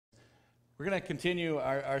We're going to continue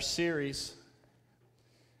our series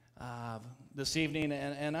this evening,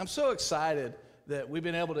 and I'm so excited that we've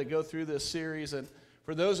been able to go through this series. And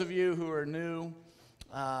for those of you who are new,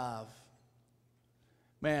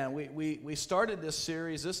 we started this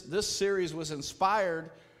series. This series was inspired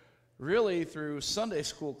really through Sunday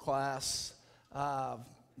school class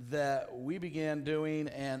that we began doing,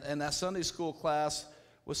 and that Sunday school class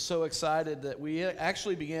was so excited that we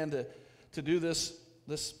actually began to do this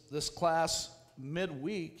class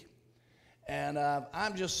midweek. And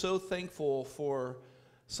I'm just so thankful for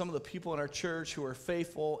some of the people in our church who are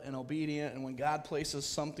faithful and obedient, and when God places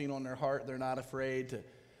something on their heart, they're not afraid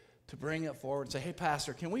to bring it forward and say, hey,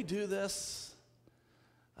 Pastor, can we do this?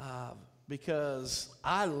 Because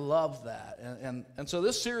I love that. And so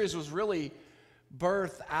this series was really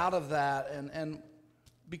birthed out of that. And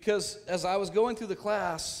because as I was going through the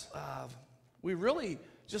class, we really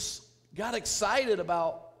just got excited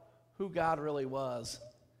about who God really was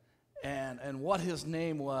and what his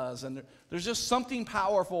name was. And there's just something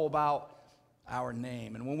powerful about our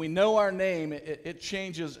name. And when we know our name, it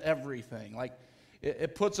changes everything. Like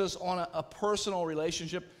it puts us on a personal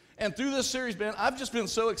relationship. And through this series, man, I've just been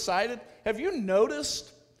so excited. Have you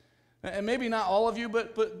noticed, and maybe not all of you,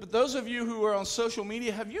 but those of you who are on social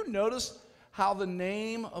media, have you noticed how the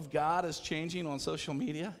name of God is changing on social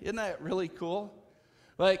media? Isn't that really cool?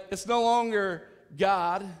 Like, it's no longer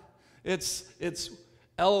God, it's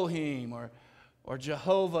Elohim or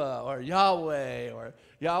Jehovah or Yahweh or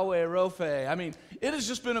Yahweh Rophe. I mean, it has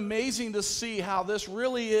just been amazing to see how this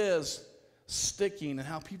really is sticking and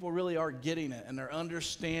how people really are getting it and they're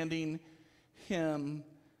understanding him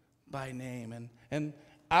by name. And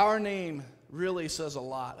our name really says a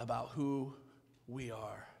lot about who we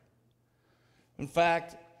are. In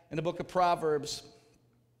fact, in the book of Proverbs,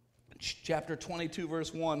 chapter 22,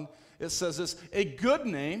 verse 1, it says this: a good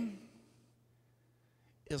name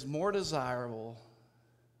is more desirable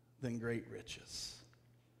than great riches.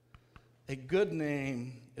 A good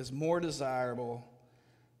name is more desirable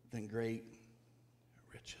than great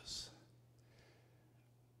riches.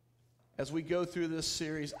 As we go through this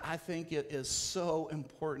series, I think it is so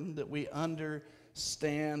important that we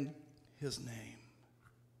understand his name.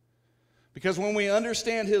 Because when we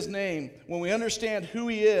understand his name, when we understand who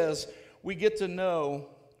he is, we get to know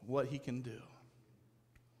what he can do.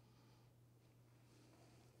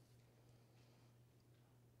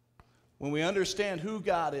 When we understand who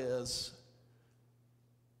God is,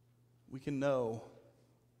 we can know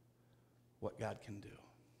what God can do.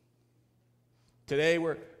 Today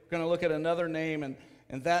we're going to look at another name,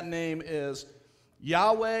 and that name is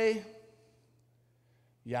YHWH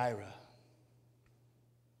Yireh.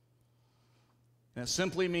 And it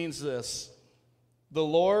simply means this: the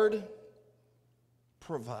Lord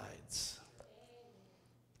provides.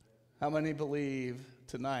 How many believe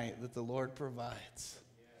tonight that the Lord provides?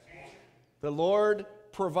 The Lord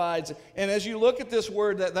provides. And as you look at this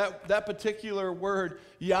word, that particular word,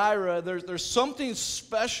 Yireh, there's something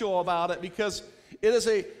special about it, because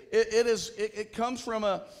it comes from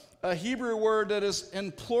a Hebrew word that is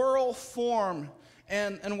in plural form.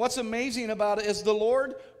 And what's amazing about it is the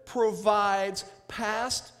Lord provides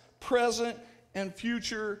past, present, and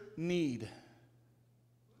future need.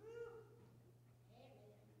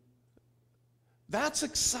 That's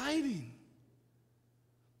exciting.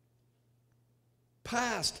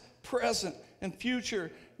 Past, present, and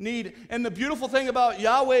future need. And the beautiful thing about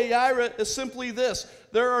YHWH Yireh is simply this: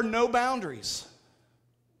 there are no boundaries.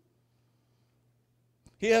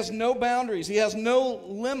 He has no boundaries. He has no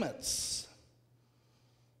limits.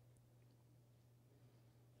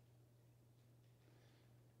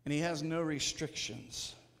 And he has no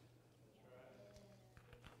restrictions.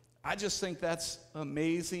 I just think that's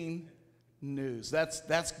amazing news.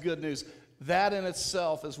 That's good news. That in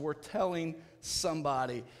itself is worth telling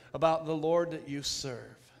somebody about the Lord that you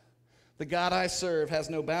serve. The God I serve has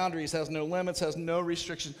no boundaries, has no limits, has no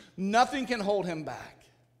restrictions. Nothing can hold him back.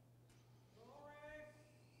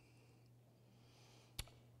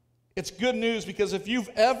 It's good news, because if you've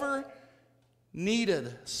ever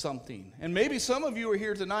needed something, and maybe some of you are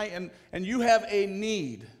here tonight and you have a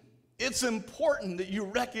need, it's important that you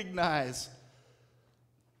recognize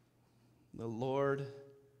the Lord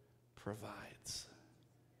provides.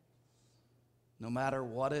 No matter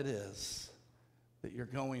what it is that you're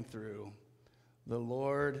going through, the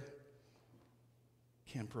Lord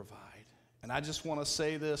can provide. And I just want to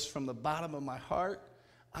say this from the bottom of my heart: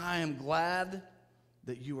 I am glad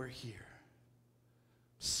that you are here.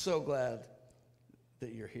 So glad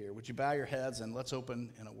that you're here. Would you bow your heads and let's open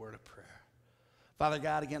in a word of prayer. Father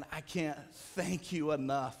God, again, I can't thank you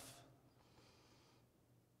enough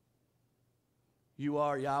You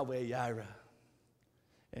are Yahweh Yireh,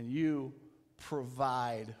 and you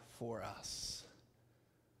provide for us.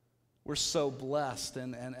 We're so blessed,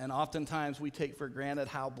 and oftentimes we take for granted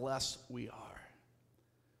how blessed we are.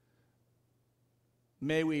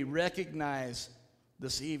 May we recognize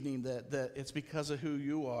this evening that it's because of who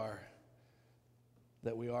you are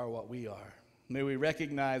that we are what we are. May we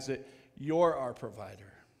recognize that you're our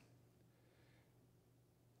provider,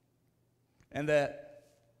 and that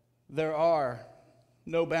there are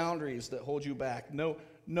no boundaries that hold you back, no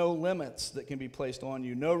limits that can be placed on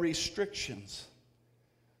you, no restrictions.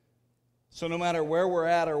 So no matter where we're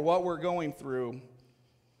at or what we're going through,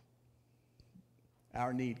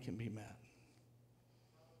 our need can be met.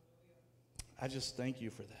 I just thank you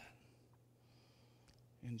for that.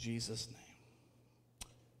 In Jesus' name.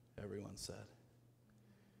 Everyone said,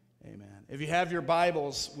 amen. If you have your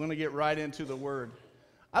Bibles, we're going to get right into the Word.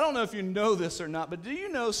 I don't know if you know this or not, but do you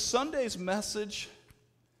know Sunday's message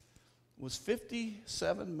was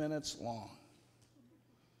 57 minutes long?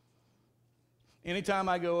 Anytime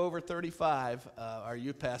I go over 35, our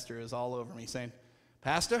youth pastor is all over me saying,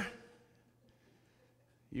 Pastor,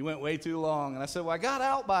 you went way too long. And I said, well, I got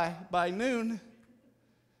out by noon.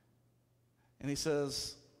 And he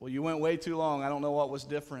says, well, you went way too long. I don't know what was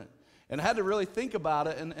different. And I had to really think about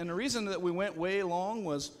it. And the reason that we went way long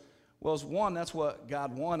was one, that's what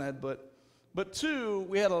God wanted. But two,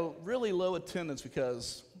 we had a really low attendance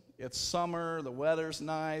because it's summer, the weather's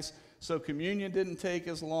nice, so communion didn't take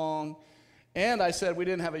as long. And I said we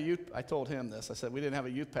didn't have a youth, I told him this, I said we didn't have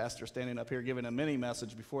a youth pastor standing up here giving a mini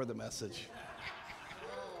message before the message.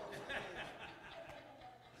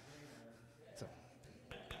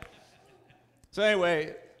 So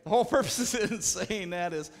anyway, the whole purpose in saying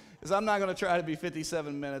that is I'm not going to try to be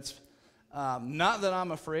 57 minutes. Not that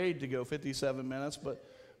I'm afraid to go 57 minutes, but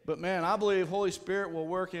man, I believe Holy Spirit will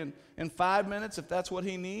work in 5 minutes if that's what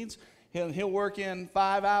he needs. He'll work in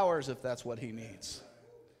 5 hours if that's what he needs.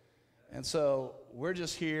 And so we're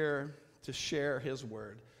just here to share his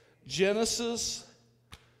word. Genesis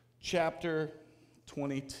chapter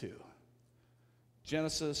 22.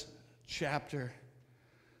 Genesis chapter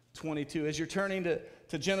 22. As you're turning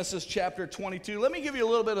to Genesis chapter 22, let me give you a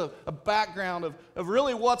little bit of a background of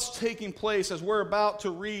really what's taking place as we're about to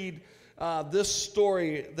read this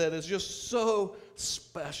story that is just so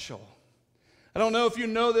special. I don't know if you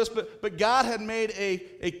know this, but God had made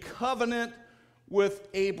a covenant with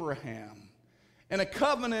Abraham. And a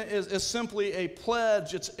covenant is simply a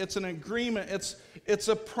pledge. It's an agreement. It's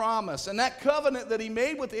a promise. And that covenant that he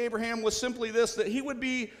made with Abraham was simply this, that he would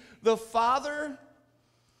be the father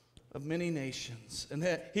of many nations, and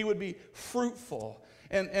that he would be fruitful.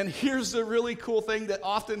 And here's the really cool thing that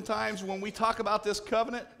oftentimes when we talk about this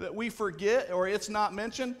covenant that we forget or it's not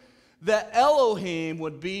mentioned, that Elohim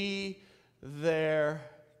would be their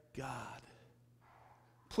God.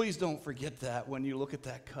 Please don't forget that when you look at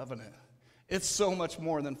that covenant. It's so much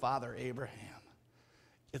more than Father Abraham.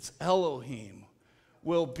 It's Elohim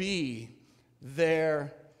will be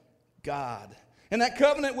their God. And that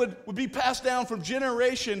covenant would be passed down from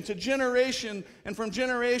generation to generation and from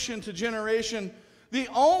generation to generation. The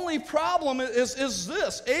only problem is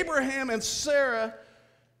this. Abraham and Sarah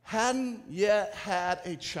hadn't yet had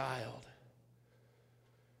a child.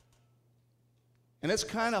 And it's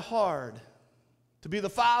kind of hard to be the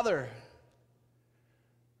father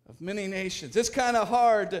of many nations. It's kind of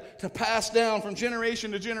hard to pass down from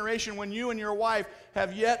generation to generation when you and your wife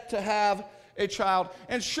have yet to have a child.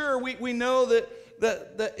 And sure, we know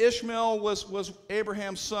that Ishmael was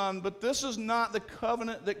Abraham's son, but this is not the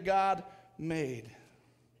covenant that God made.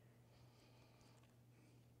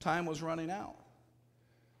 Time was running out.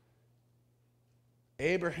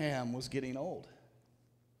 Abraham was getting old.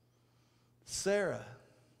 Sarah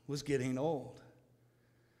was getting old.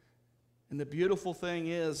 And the beautiful thing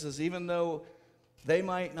is even though they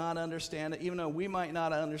might not understand it, even though we might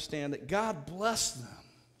not understand it, God blessed them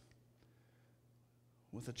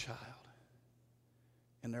with a child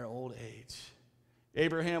in their old age.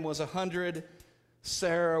 Abraham was 100.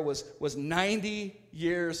 Sarah was 90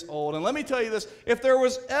 years old. And let me tell you this, if there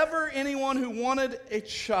was ever anyone who wanted a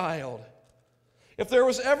child, if there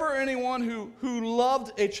was ever anyone who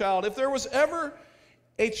loved a child, if there was ever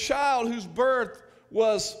a child whose birth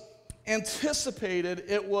was anticipated,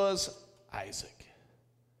 it was Isaac.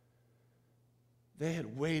 They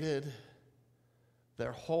had waited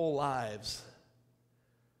their whole lives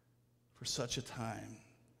for such a time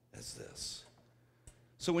as this.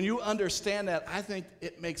 So when you understand that, I think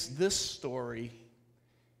it makes this story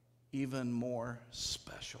even more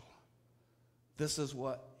special. This is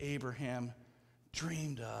what Abraham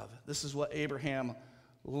dreamed of. This is what Abraham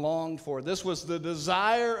longed for. This was the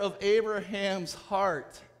desire of Abraham's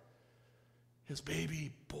heart, his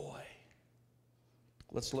baby boy.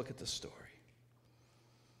 Let's look at the story.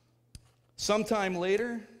 Sometime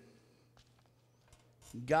later,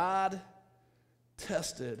 God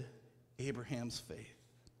tested Abraham's faith.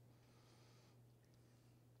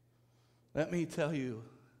 Let me tell you,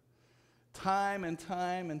 time and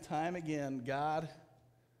time and time again, God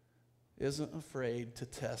isn't afraid to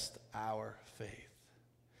test our faith.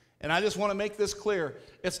 And I just want to make this clear.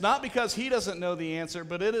 It's not because he doesn't know the answer,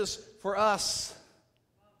 but it is for us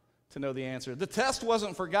to know the answer. The test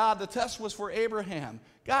wasn't for God. The test was for Abraham.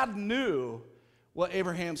 God knew what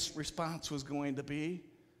Abraham's response was going to be.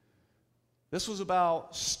 This was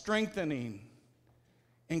about strengthening,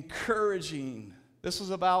 encouraging. This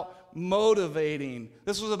was about motivating.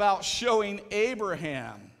 This was about showing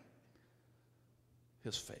Abraham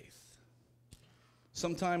his faith.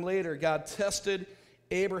 Sometime later, God tested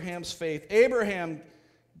Abraham's faith. Abraham,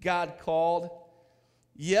 God called.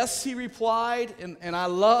 Yes, he replied, and I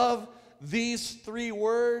love these 3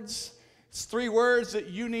 words. It's 3 words that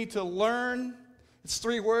you need to learn. It's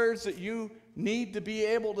 3 words that you need to be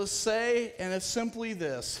able to say, and it's simply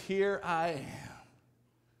this: here I am.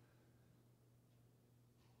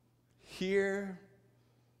 Here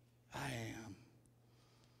I am.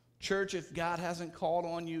 Church, if God hasn't called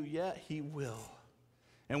on you yet, he will.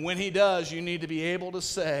 And when he does, you need to be able to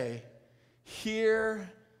say, here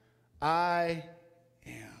I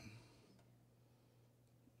am.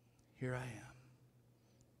 Here I am.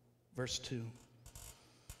 Verse 2.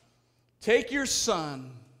 Take your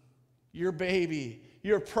son, your baby,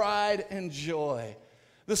 your pride and joy,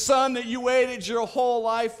 the son that you waited your whole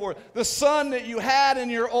life for, the son that you had in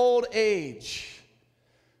your old age,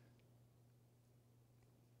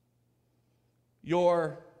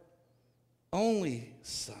 your only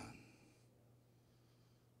son.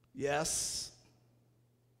 Yes,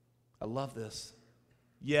 I love this.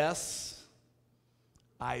 Yes,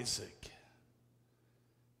 Isaac.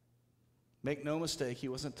 Make no mistake, he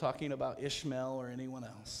wasn't talking about Ishmael or anyone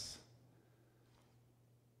else.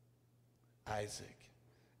 Isaac.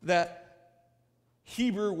 That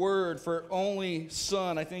Hebrew word for only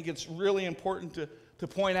son, I think it's really important to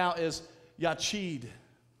point out, is Yachid.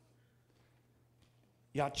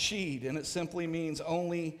 Yachid, and it simply means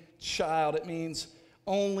only child. It means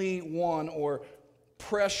only one, or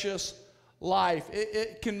precious life.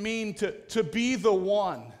 It can mean to be the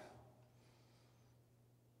one.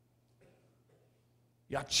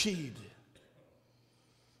 Yachid.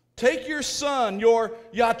 Take your son, your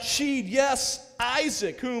Yachid, yes,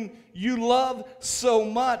 Isaac, whom you love so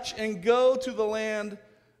much, and go to the land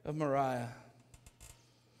of Moriah.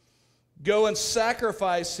 Go and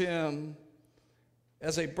sacrifice him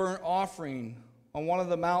as a burnt offering on one of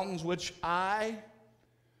the mountains which I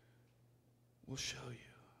will show you.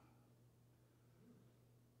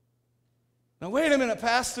 Now, wait a minute,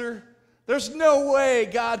 Pastor. There's no way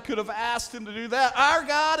God could have asked him to do that. Our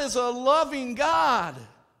God is a loving God.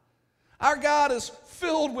 Our God is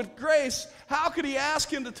filled with grace. How could he ask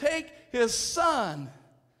him to take his son,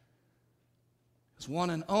 his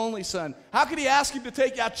one and only son? How could he ask him to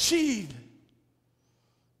take Yachid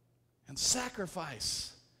and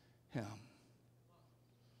sacrifice him?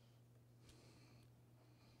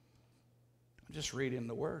 I'm just reading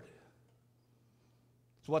the word.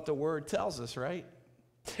 It's what the word tells us, right?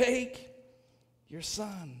 Take your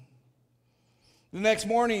son. The next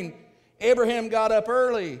morning, Abraham got up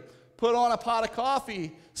early, put on a pot of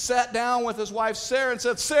coffee, sat down with his wife Sarah and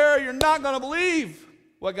said, Sarah, you're not going to believe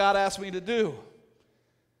what God asked me to do.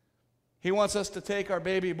 He wants us to take our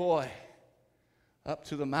baby boy up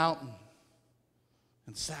to the mountain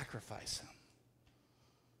and sacrifice him.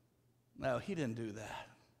 No, he didn't do that.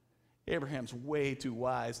 Abraham's way too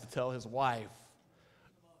wise to tell his wife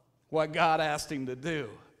what God asked him to do.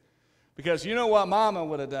 Because you know what Mama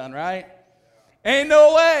would have done, right? Ain't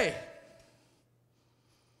no way.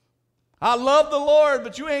 I love the Lord,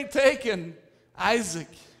 but you ain't taking Isaac.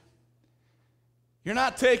 You're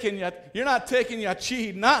not taking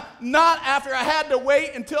Yachid. Not after I had to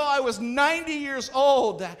wait until I was 90 years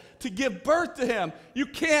old to give birth to him. You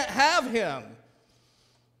can't have him.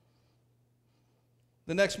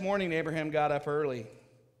 The next morning, Abraham got up early.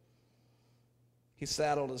 He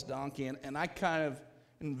saddled his donkey, and I kind of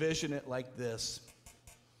envision it like this.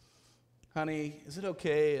 Honey, is it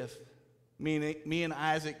okay if me and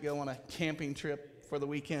Isaac go on a camping trip for the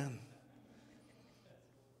weekend?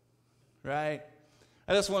 Right?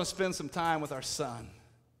 I just want to spend some time with our son.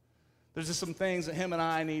 There's just some things that him and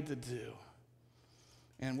I need to do.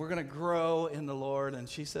 And we're going to grow in the Lord. And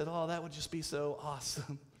she said, oh, that would just be so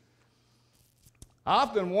awesome. I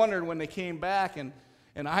often wondered when they came back and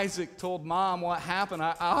Isaac told Mom what happened.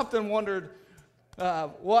 I often wondered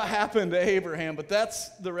what happened to Abraham, but that's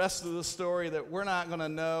the rest of the story that we're not going to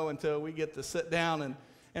know until we get to sit down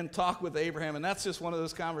and talk with Abraham. And that's just one of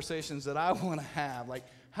those conversations that I want to have. Like,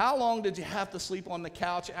 how long did you have to sleep on the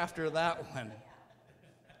couch after that one?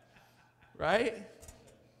 Right?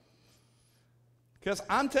 Because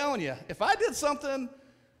I'm telling you, if I did something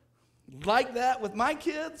like that with my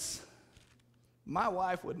kids, my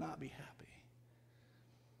wife would not be happy.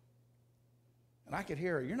 And I could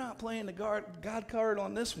hear her, "You're not playing the God card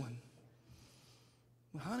on this one."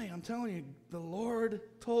 Well, honey, I'm telling you, the Lord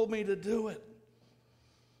told me to do it.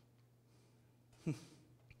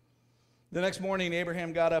 The next morning,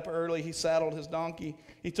 Abraham got up early. He saddled his donkey.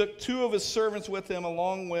 He took 2 of his servants with him,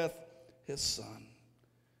 along with his son,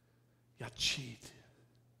 Yachid,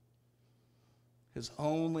 his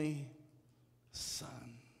only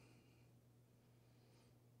son.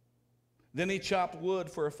 Then he chopped wood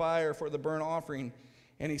for a fire for the burnt offering,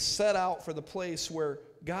 and he set out for the place where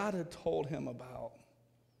God had told him about.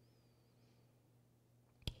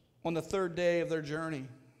 On the 3rd day of their journey,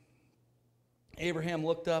 Abraham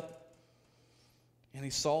looked up, and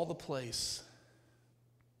he saw the place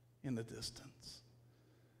in the distance.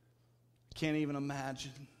 Can't even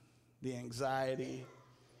imagine the anxiety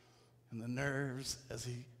and the nerves as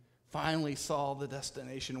he finally saw the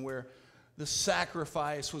destination where the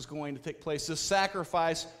sacrifice was going to take place, the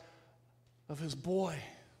sacrifice of his boy.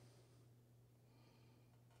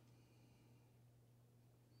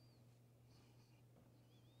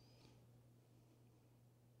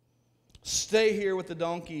 "Stay here with the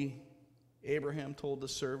donkey," Abraham told the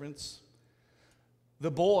servants. "The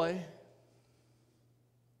boy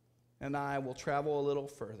and I will travel a little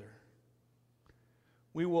further.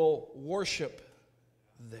 We will worship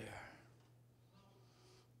there."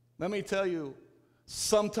 Let me tell you,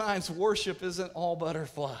 sometimes worship isn't all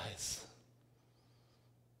butterflies.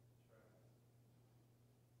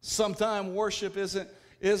 Sometimes worship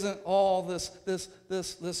isn't all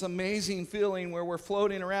this amazing feeling where we're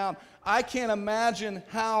floating around. I can't imagine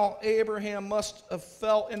how Abraham must have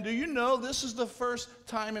felt. And do you know this is the first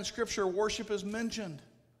time in Scripture worship is mentioned?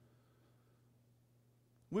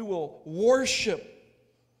 We will worship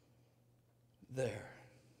there.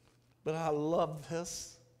 But I love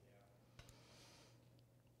this.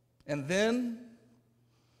 And then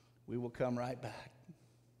we will come right back.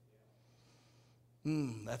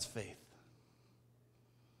 That's faith.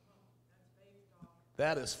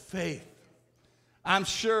 That is faith. I'm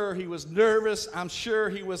sure he was nervous. I'm sure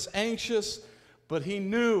he was anxious. But he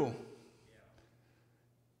knew.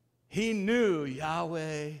 He knew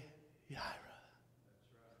Yahweh Yireh.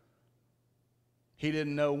 He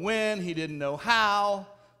didn't know when. He didn't know how.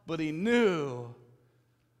 But he knew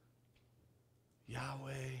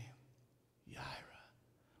Yahweh Yireh.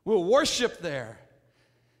 We'll worship there.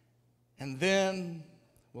 And then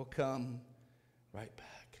we'll come right back.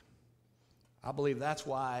 I believe that's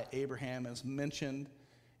why Abraham is mentioned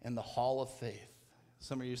in the Hall of Faith.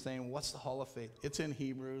 Some of you are saying, what's the Hall of Faith? It's in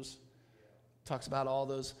Hebrews. It talks about all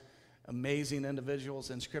those amazing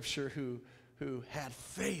individuals in Scripture who had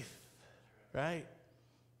faith, right?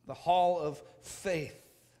 The Hall of Faith.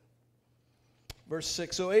 Verse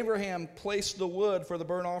 6, "So Abraham placed the wood for the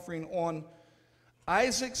burnt offering on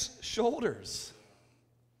Isaac's shoulders,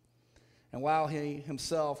 and while he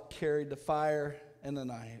himself carried the fire and the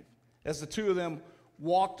knife. As the 2 of them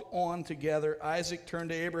walked on together, Isaac turned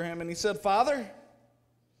to Abraham and he said, 'Father?'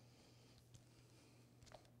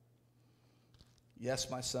 'Yes,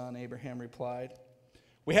 my son,' Abraham replied.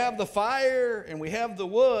 'We have the fire and we have the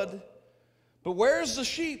wood, but where's the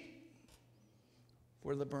sheep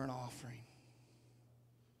for the burnt offering?'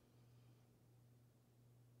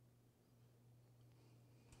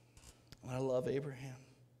 I love Abraham.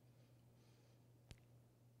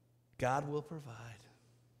 God will provide.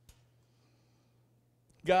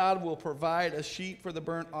 God will provide a sheep for the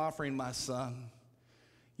burnt offering, my son.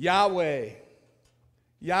 Yahweh,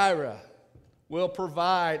 Yireh, will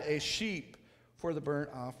provide a sheep for the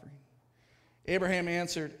burnt offering." Abraham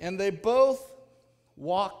answered, and they both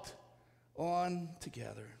walked on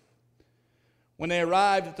together. When they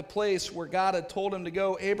arrived at the place where God had told him to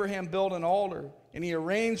go, Abraham built an altar, and he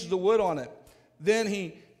arranged the wood on it. Then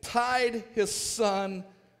he tied his son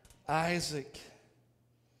Isaac,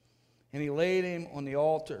 and he laid him on the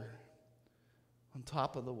altar on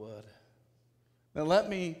top of the wood. Now let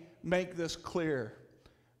me make this clear.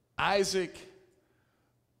 Isaac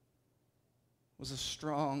was a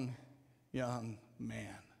strong young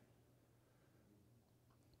man.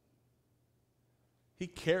 He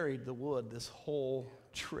carried the wood this whole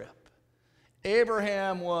trip.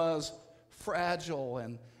 Abraham was fragile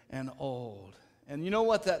and old. And you know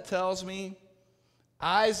what that tells me?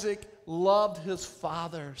 Isaac loved his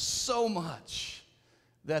father so much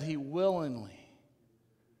that he willingly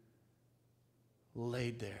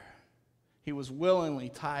laid there. He was willingly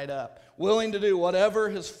tied up, willing to do whatever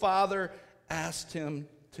his father asked him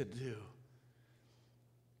to do.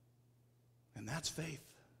 And that's faith.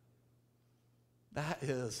 That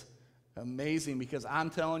is amazing, because I'm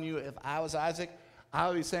telling you, if I was Isaac, I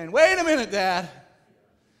would be saying, wait a minute, Dad.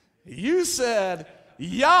 You said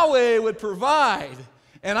Yahweh would provide,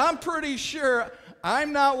 and I'm pretty sure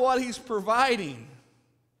I'm not what he's providing.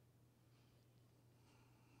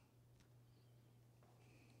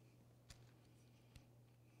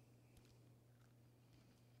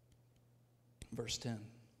 Verse 10.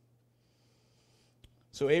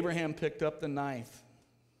 So Abraham picked up the knife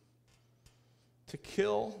to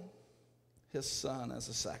kill his son as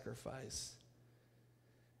a sacrifice.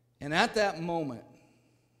 And at that moment,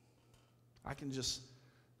 I can just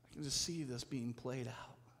see this being played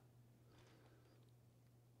out.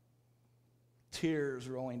 Tears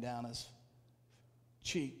rolling down his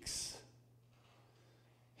cheeks,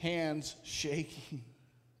 hands shaking.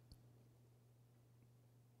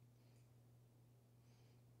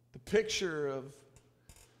 The picture of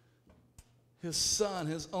his son,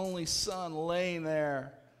 his only son, laying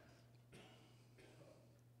there.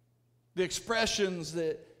 The expressions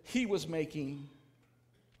that he was making.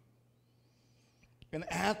 And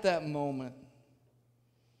at that moment,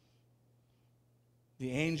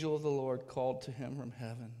 the angel of the Lord called to him from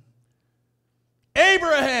heaven,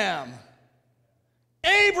 Abraham!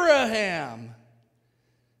 Abraham!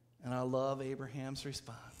 And I love Abraham's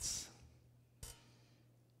response.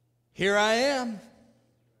 Here I am.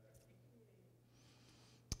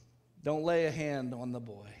 Don't lay a hand on the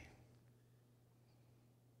boy.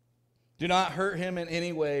 Do not hurt him in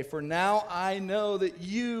any way, for now I know that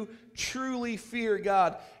you truly fear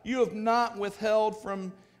God. You have not withheld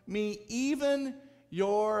from me even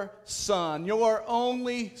your son, your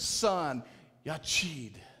only son,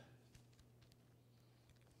 Yachid.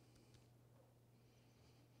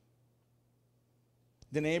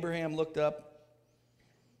 Then Abraham looked up,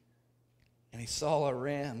 and he saw a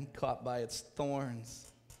ram caught by its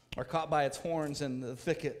horns in the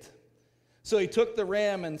thicket. So he took the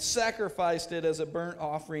ram and sacrificed it as a burnt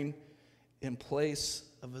offering in place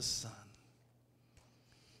of his son.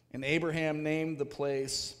 And Abraham named the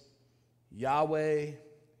place YHWH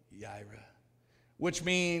Yireh, which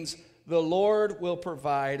means the Lord will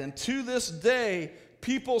provide. And to this day,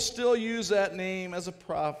 people still use that name as a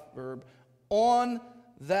proverb. On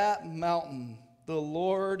that mountain, the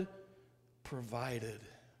Lord provided.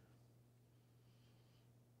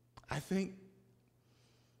 I think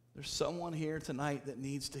there's someone here tonight that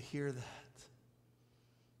needs to hear that.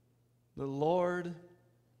 The Lord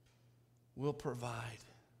will provide.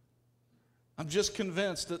 I'm just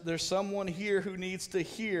convinced that there's someone here who needs to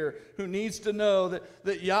hear, who needs to know that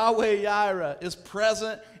YHWH Yireh is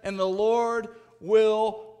present and the Lord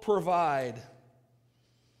will provide.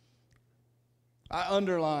 I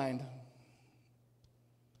underlined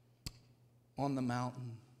on the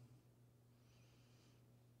mountain.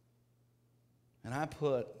 And I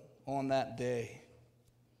put on that day,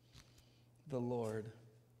 the Lord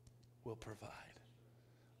will provide.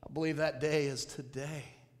 I believe that day is today.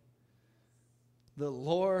 The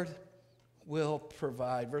Lord will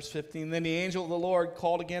provide. Verse 15, then the angel of the Lord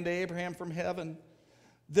called again to Abraham from heaven.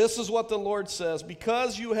 This is what the Lord says,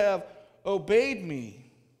 because you have obeyed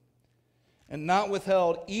me and not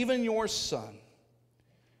withheld even your son,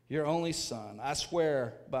 your only son, I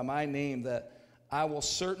swear by my name that I will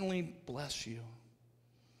certainly bless you,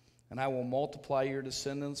 and I will multiply your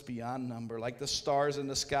descendants beyond number, like the stars in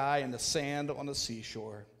the sky and the sand on the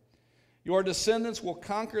seashore. Your descendants will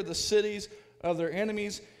conquer the cities of their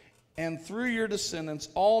enemies, and through your descendants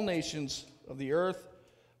all nations of the earth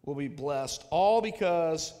will be blessed, all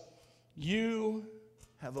because you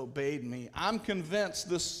have obeyed me. I'm convinced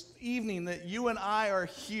this evening that you and I are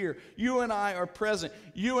here. You and I are present.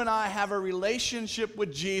 You and I have a relationship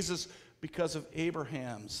with Jesus because of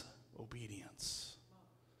Abraham's obedience.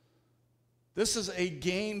 This is a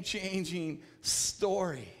game-changing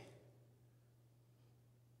story.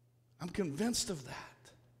 I'm convinced of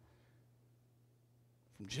that.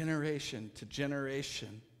 From generation to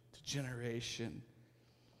generation to generation,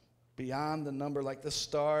 beyond the number, like the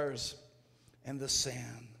stars and the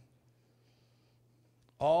sand.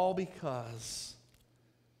 All because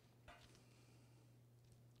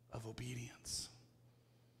of obedience.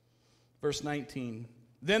 Verse 19.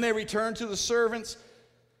 Then they returned to the servants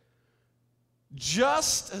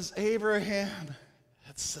just as Abraham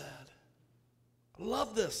had said. I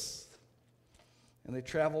love this. And they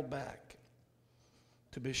traveled back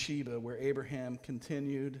to Beersheba, where Abraham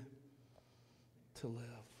continued to live.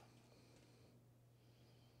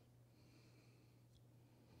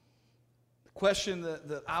 The question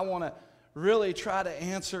that I want to really try to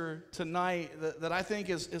answer tonight, that I think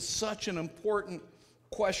is such an important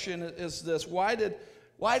question, is this. Why did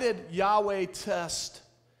Yahweh test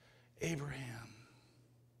Abraham?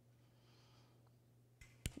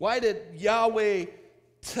 Why did Yahweh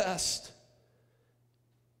test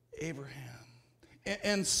Abraham?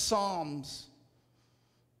 In Psalms,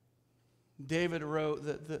 David wrote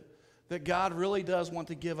that God really does want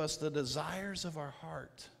to give us the desires of our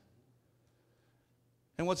heart.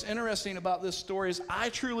 And what's interesting about this story is I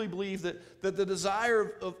truly believe that the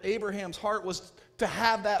desire of Abraham's heart was to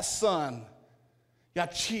have that son,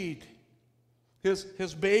 Yachid,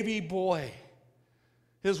 his baby boy,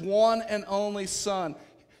 his one and only son.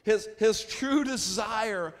 His true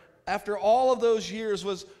desire after all of those years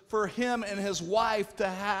was for him and his wife to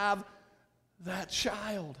have that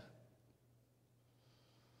child.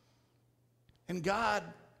 And God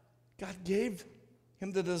gave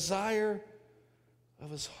him the desire of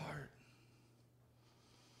his heart.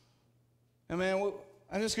 And man,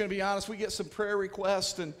 I'm just going to be honest, we get some prayer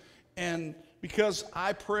requests, and because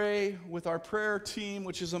I pray with our prayer team,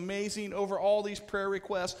 which is amazing, over all these prayer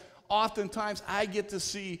requests, oftentimes they get to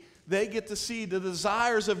see the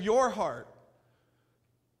desires of your heart.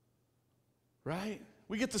 Right?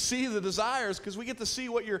 We get to see the desires because we get to see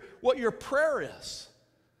what your prayer is.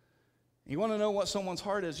 You want to know what someone's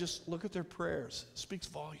heart is, just look at their prayers. It speaks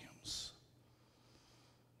volumes.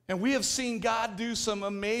 And we have seen God do some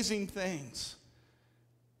amazing things.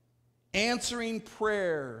 Answering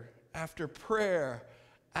prayer after prayer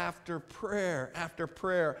after prayer after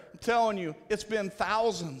prayer. I'm telling you, it's been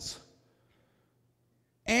thousands.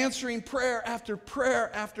 Answering prayer after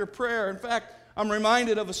prayer after prayer. In fact, I'm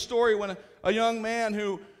reminded of a story when a young man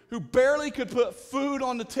who barely could put food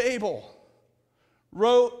on the table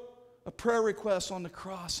wrote a prayer request on the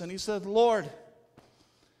cross, and he said, Lord,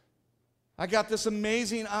 I got this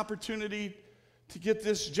amazing opportunity to get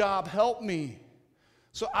this job. Help me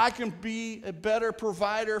so I can be a better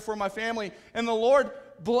provider for my family. And the Lord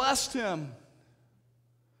blessed him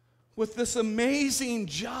with this amazing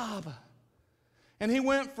job. And he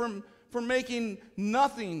went from making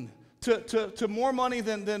nothing to more money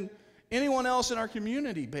than anyone else in our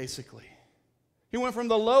community, basically. He went from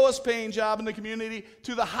the lowest paying job in the community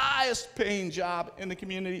to the highest paying job in the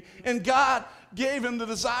community. And God gave him the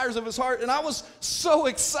desires of his heart. And I was so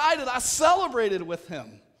excited. I celebrated with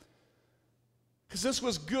him. Because this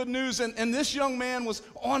was good news. And this young man was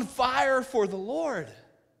on fire for the Lord.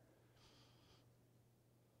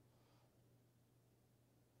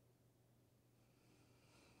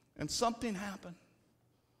 And something happened.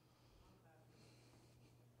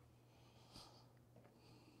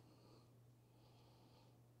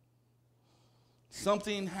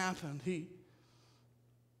 Something happened. He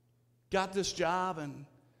got this job, and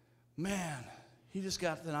man, he just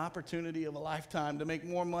got an opportunity of a lifetime to make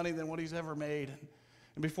more money than what he's ever made.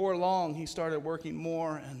 And before long, he started working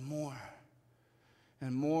more and more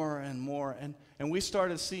and more and more. And we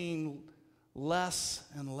started seeing less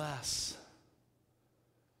and less.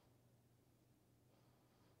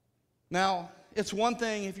 Now, it's one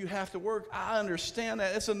thing if you have to work. I understand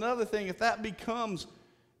that. It's another thing if that becomes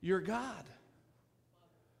your God.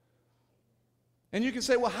 And you can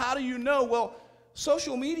say, well, how do you know? Well,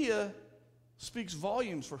 social media speaks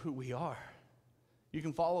volumes for who we are. You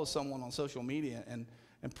can follow someone on social media and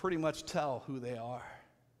pretty much tell who they are.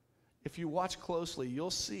 If you watch closely,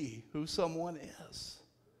 you'll see who someone is.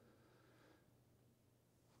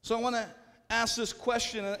 So I want to ask this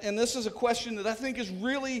question, and this is a question that I think is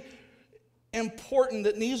really important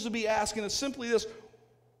that needs to be asked, and it's simply this: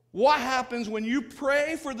 what happens when you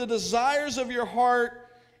pray for the desires of your heart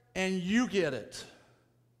and you get it?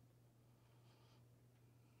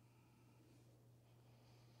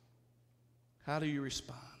 How do you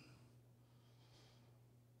respond?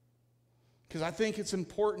 Because I think it's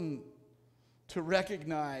important to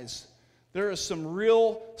recognize there is some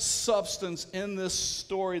real substance in this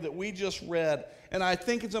story that we just read, and I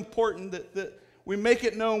think it's important that we make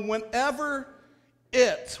it known whatever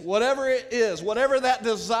it is, whatever that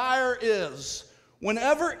desire is,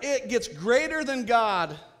 whenever it gets greater than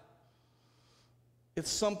God, it's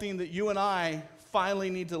something that you and I finally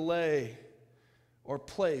need to lay or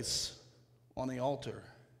place on the altar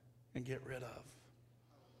and get rid of.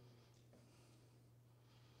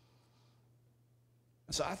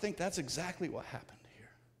 And so I think that's exactly what happened here.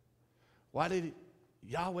 Why did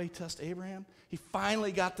Yahweh test Abraham? He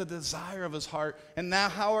finally got the desire of his heart. And now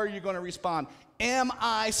how are you going to respond? Am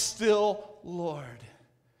I still Lord?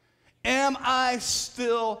 Am I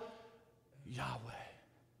still Yahweh?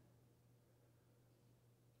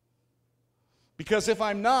 Because if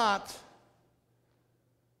I'm not,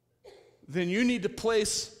 then you need to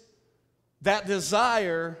place that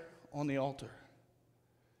desire on the altar.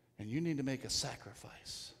 And you need to make a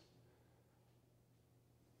sacrifice.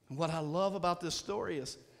 And what I love about this story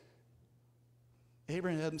is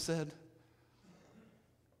Abraham said,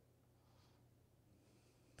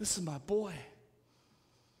 this is my boy.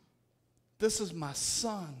 This is my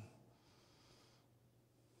son.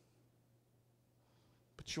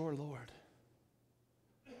 But you're Lord.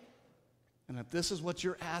 And if this is what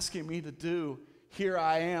you're asking me to do, here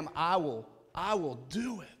I am. I will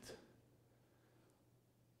do it.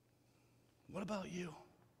 What about you?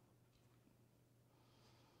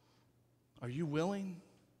 Are you willing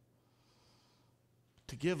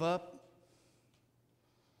to give up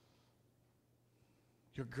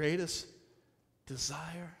your greatest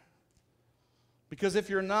desire? Because if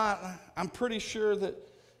you're not, I'm pretty sure that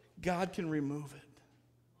God can remove it.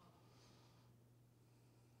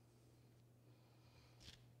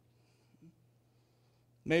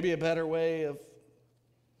 Maybe a better way of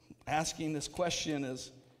asking this question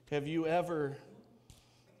is, have you ever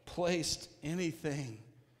placed anything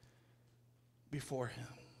before Him?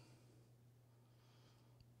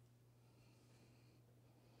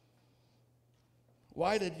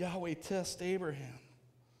 Why did Yahweh test Abraham?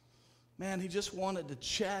 Man, He just wanted to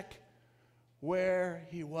check where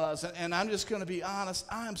he was. And I'm just going to be honest,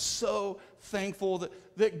 I'm so thankful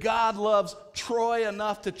that God loves Troy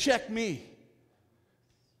enough to check me.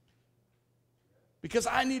 Because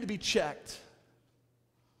I need to be checked.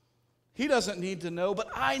 He doesn't need to know, but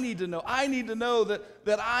I need to know. I need to know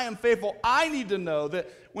that I am faithful. I need to know that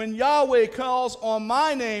when Yahweh calls on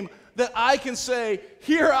my name, that I can say,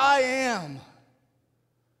 here I am.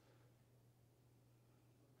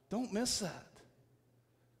 Don't miss that.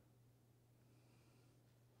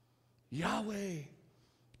 Yahweh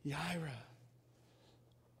Yireh.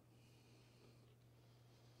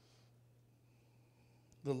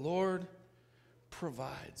 The Lord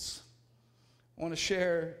provides. I want to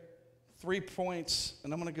share 3 points,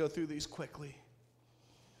 and I'm going to go through these quickly.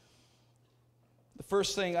 The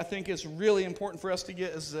first thing I think is really important for us to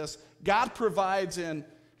get is this: God provides in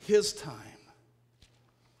His time.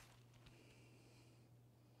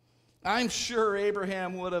 I'm sure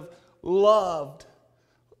Abraham would have loved,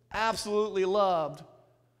 absolutely loved,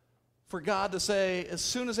 for God to say, as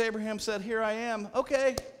soon as Abraham said, here I am,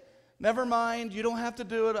 okay, never mind, you don't have to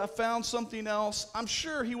do it, I found something else. I'm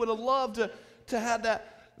sure he would have loved to have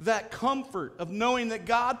that comfort of knowing that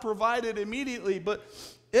God provided immediately, but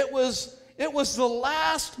it was the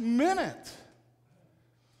last minute.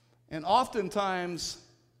 And oftentimes,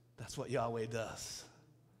 that's what Yahweh does.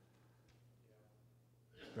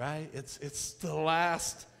 Right? It's the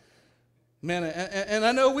last minute. And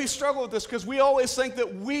I know we struggle with this because we always think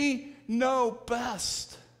that we know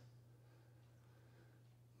best.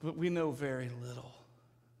 But we know very little.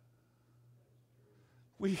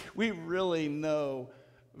 We really know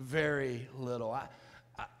very little.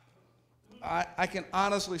 I can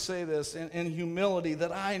honestly say this in humility,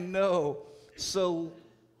 that I know so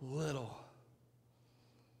little.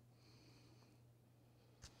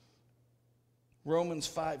 Romans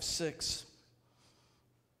 5:6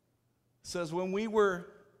 says, when we were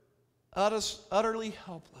utterly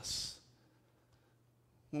helpless,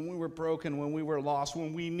 when we were broken, when we were lost,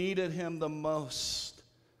 when we needed Him the most,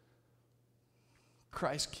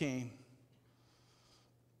 Christ came.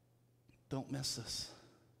 Don't miss this.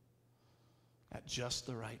 At just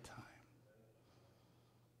the right time.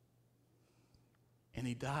 And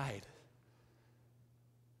He died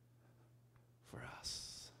for us.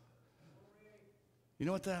 You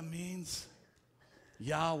know what that means?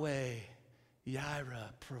 Yahweh Yireh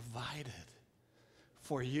provided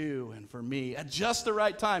for you and for me at just the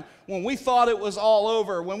right time. When we thought it was all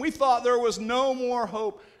over, when we thought there was no more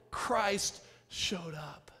hope, Christ showed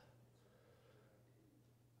up.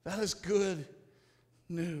 That is good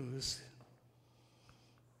news.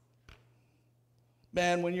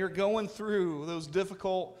 Man, when you're going through those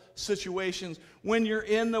difficult situations, when you're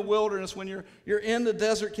in the wilderness, when you're in the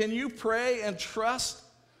desert, can you pray and trust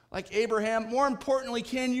like Abraham? More importantly,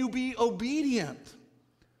 can you be obedient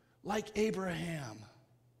like Abraham?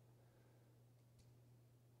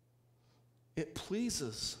 It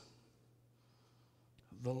pleases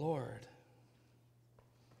the Lord.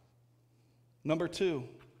 Number 2,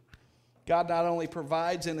 God not only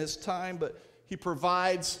provides in His time, but He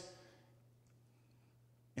provides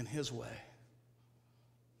in His way.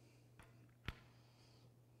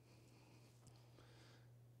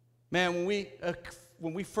 Man,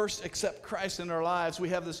 when we first accept Christ in our lives, we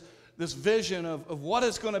have this vision of what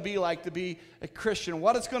it's going to be like to be a Christian,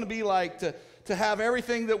 what it's going to be like to have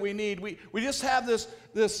everything that we need. We just have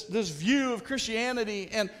this view of Christianity,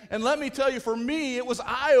 and let me tell you, for me, it was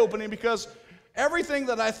eye-opening because everything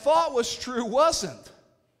that I thought was true wasn't.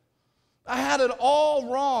 I had it all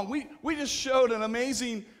wrong. We just showed an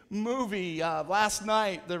amazing movie last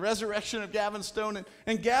night, The Resurrection of Gavin Stone,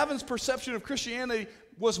 and Gavin's perception of Christianity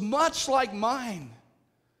was much like mine.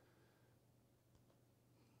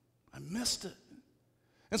 I missed it.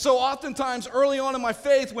 And so oftentimes early on in my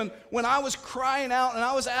faith, when I was crying out and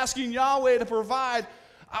I was asking Yahweh to provide,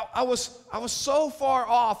 I was so far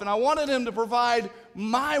off, and I wanted Him to provide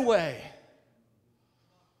my way.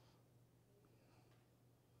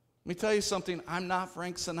 Let me tell you something, I'm not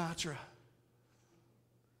Frank Sinatra.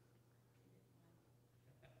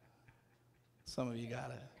 Some of you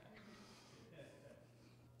got it.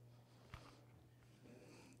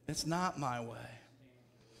 It's not my way.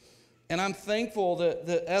 And I'm thankful that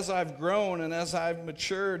as I've grown and as I've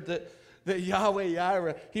matured, that Yahweh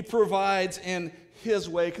Yireh, He provides in His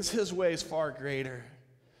way, because His way is far greater.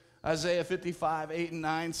 Isaiah 55, 8 and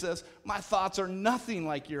 9 says, "My thoughts are nothing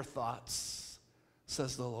like your thoughts,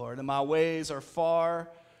 says the Lord, and my ways are far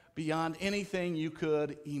beyond anything you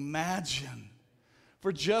could imagine.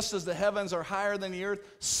 For just as the heavens are higher than the earth,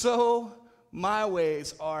 so my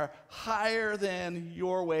ways are higher than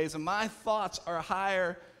your ways, and my thoughts are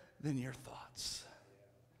higher than your thoughts."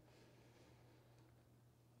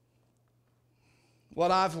 What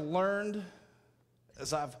I've learned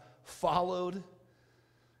as I've followed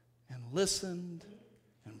and listened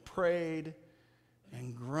and prayed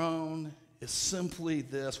and grown is simply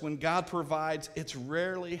this: when God provides, it's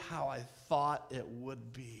rarely how I thought it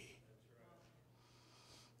would be,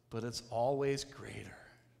 but it's always greater.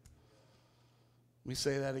 Let me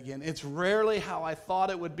say that again. It's rarely how I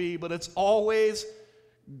thought it would be, but it's always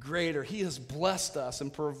greater. He has blessed us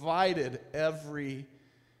and provided every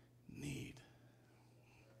need.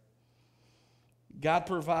 God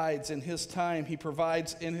provides in His time. He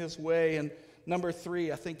provides in His way. And number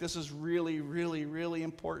 3, I think this is really, really, really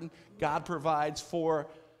important. God provides for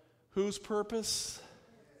whose purpose?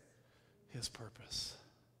 His purpose.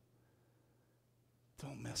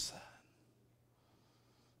 Don't miss that.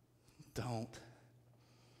 Don't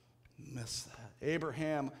miss that.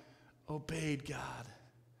 Abraham obeyed God.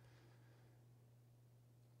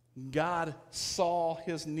 God saw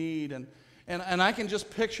his need, and I can just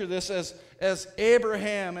picture this as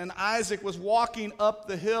Abraham and Isaac was walking up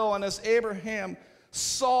the hill, and as Abraham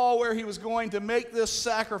saw where he was going to make this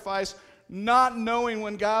sacrifice, not knowing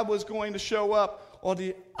when God was going to show up, on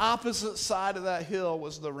the opposite side of that hill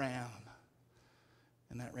was the ram,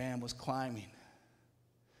 and that ram was climbing.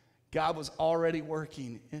 God was already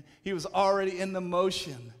working. He was already in the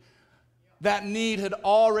motion. That need had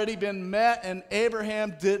already been met, and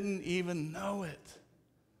Abraham didn't even know it.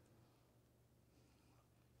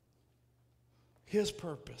 His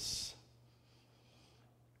purpose.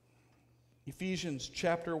 Ephesians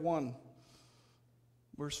chapter 1,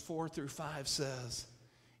 verse 4 through 5 says,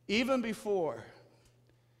 "Even before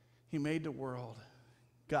He made the world,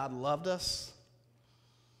 God loved us,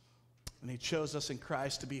 and He chose us in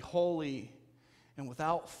Christ to be holy and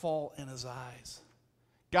without fault in His eyes.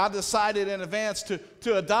 God decided in advance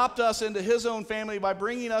to adopt us into His own family by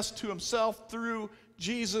bringing us to Himself through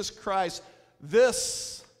Jesus Christ.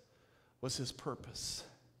 This was His purpose,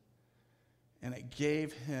 and it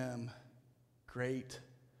gave Him great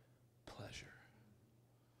pleasure."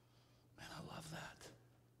 Man, I love that.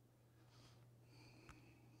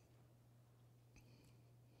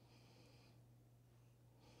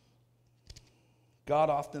 God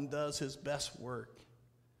often does His best work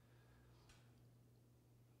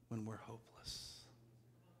when we're hopeless.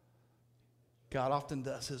 God often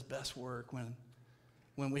does His best work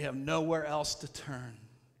when we have nowhere else to turn.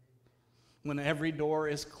 When every door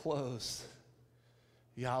is closed,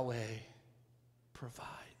 Yahweh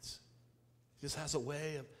provides. He just has a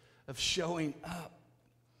way of showing up.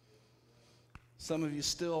 Some of you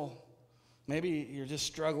still, maybe you're just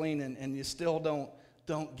struggling and you still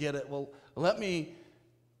don't get it. Well, let me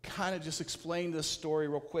kind of just explain this story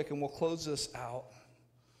real quick and we'll close this out.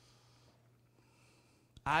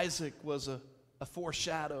 Isaac was a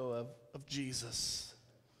foreshadow of Jesus.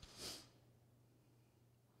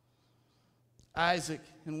 Isaac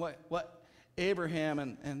and what Abraham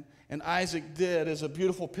and Isaac did is a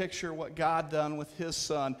beautiful picture of what God done with his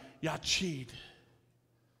son, Yachid.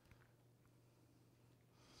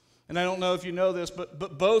 And I don't know if you know this,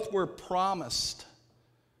 but both were promised.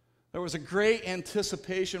 There was a great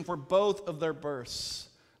anticipation for both of their births.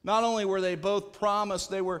 Not only were they both promised,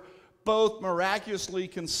 they were both miraculously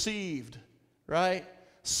conceived, right?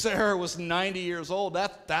 Sarah was 90 years old.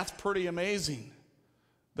 That's pretty amazing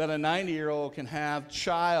that a 90-year-old can have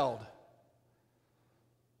child.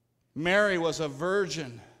 Mary was a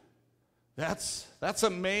virgin. That's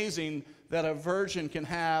amazing that a virgin can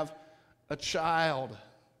have a child.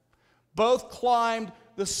 Both climbed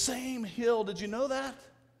the same hill. Did you know that?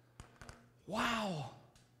 Wow.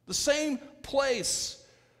 The same place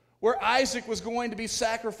where Isaac was going to be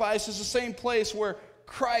sacrificed is the same place where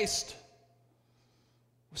Christ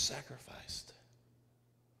was sacrificed.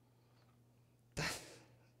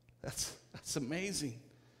 That's amazing.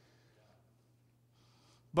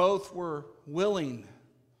 Both were willing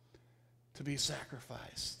to be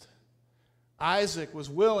sacrificed. Isaac was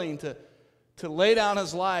willing to lay down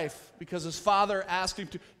his life because his father asked him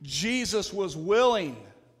to. Jesus was willing.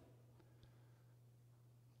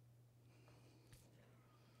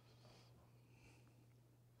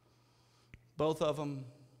 Both of them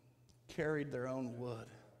carried their own wood.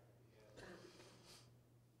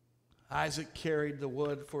 Isaac carried the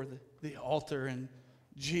wood for the altar, and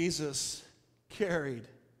Jesus carried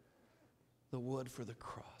the wood for the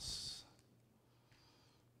cross.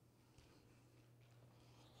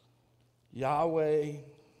 YHWH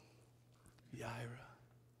Yireh.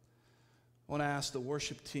 I want to ask the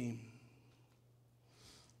worship team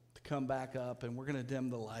to come back up, and we're going to dim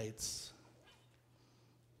the lights.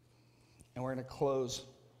 And we're going to close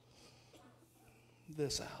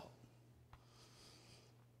this out.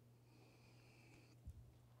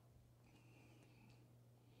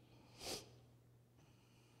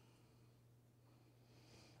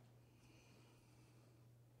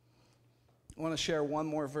 I want to share one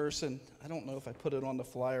more verse, and I don't know if I put it on the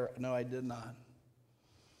flyer. No, I did not.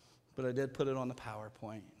 But I did put it on the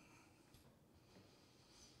PowerPoint.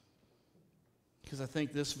 Because I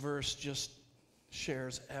think this verse just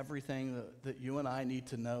shares everything that you and I need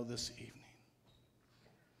to know this evening.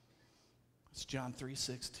 It's John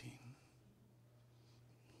 3:16.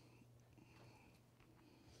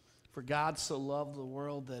 For God so loved the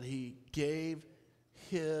world that he gave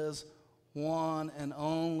his one and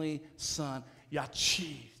only Son,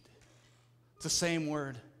 YHWH. It's the same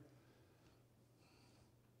word.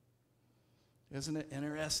 Isn't it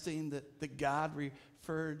interesting that God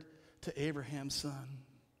referred to Abraham's son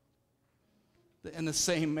in the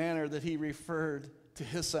same manner that he referred to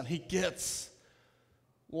his son? He gets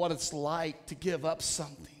what it's like to give up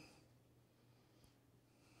something.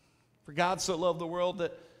 For God so loved the world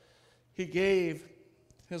that he gave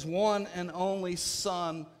his one and only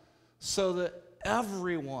Son, so that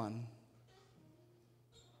everyone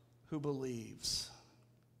who believes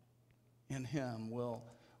in him will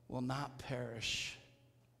not perish,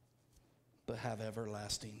 but have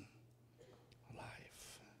everlasting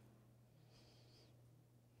life.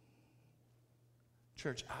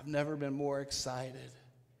 Church, I've never been more excited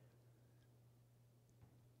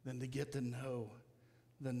than to get to know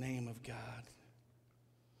the name of God.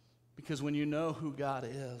 Because when you know who God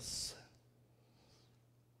is,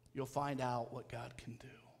 you'll find out what God can do.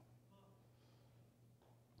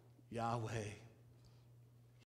 YHWH.